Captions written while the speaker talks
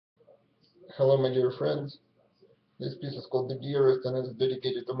Hello, my dear friends. This piece is called The Dearest and is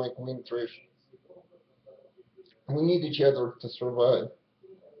dedicated to my queen Trish. We need each other to survive,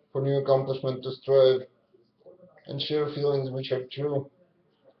 for new accomplishment to strive, and share feelings which are true.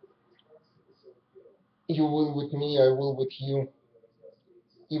 You will with me, I will with you.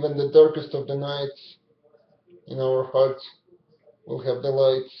 Even the darkest of the nights in our hearts will have the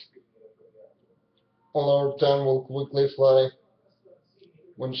lights. All our time will quickly fly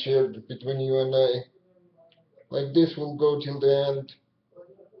when shared between you and I. Like this will go till the end.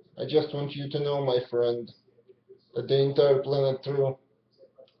 I just want you to know, my friend, that the entire planet through,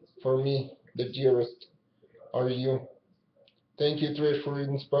 for me, the dearest, are you. Thank you, Trish, for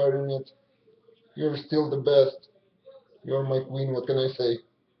inspiring it. You're still the best. You're my queen, what can I say?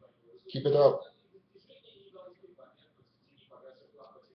 Keep it up.